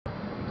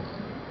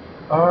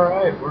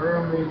Alright,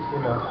 we're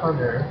making a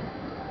hunter.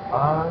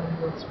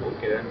 Let's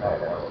make it a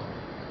night owl.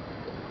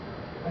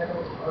 Night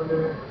owl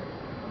hunter.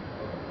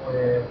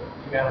 And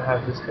you gotta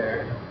have this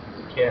hair.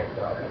 You can't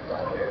not have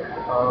that hair.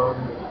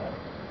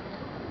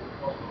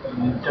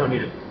 You don't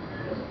need a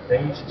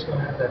base, it's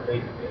gonna have that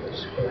base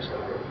base. Where's the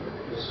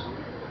base?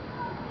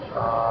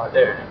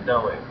 There,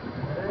 no way.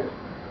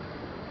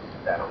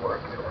 That'll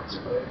work for this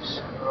place.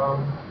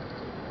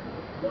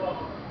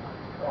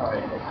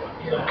 Alright.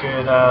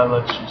 Good,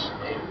 let's just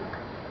name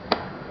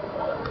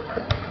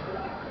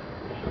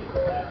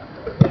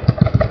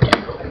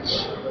giggles.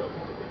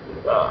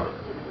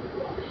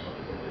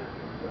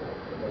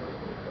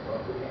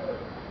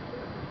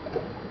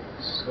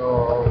 So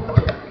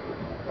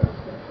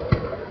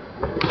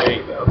there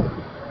you go.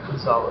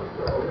 Solid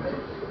gold.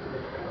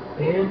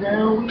 And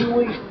now we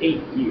wait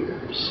 8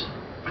 years.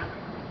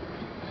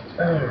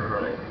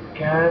 Alright,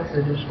 guys,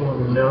 I just want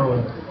to know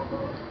if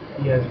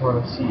you guys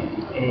want to see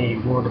a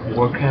World of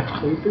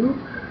Warcraft playthrough.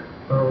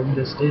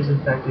 This is in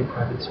fact a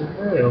private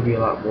server. It'll be a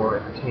lot more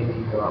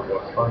entertaining, a lot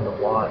more fun to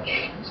watch.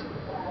 It's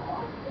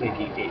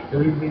making 8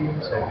 billion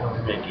videos, so I can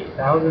only make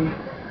 8,000.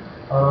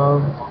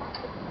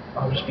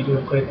 I'll just be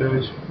doing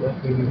playthroughs.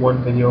 Maybe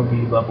one video will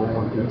be level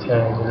 1 through 10,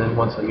 and then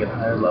once I get a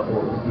higher level,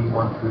 it'll be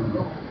 1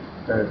 through,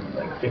 or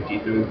like 50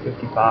 through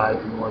 55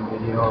 in one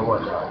video or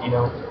whatnot. You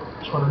know,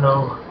 just want to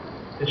know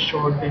this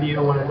short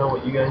video. Want to know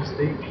what you guys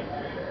think,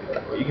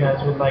 what you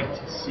guys would like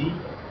to see.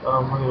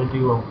 We're gonna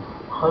do a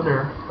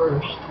hunter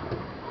first.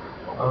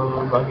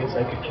 I guess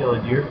I could kill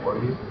a deer for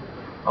you.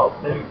 Oh,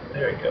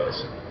 there it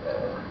goes.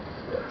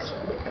 That's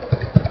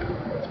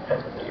pet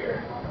the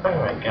deer.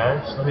 Alright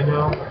guys, let me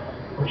know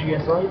what you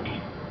guys like,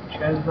 what you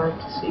guys would like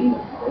to see.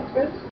 Thanks guys.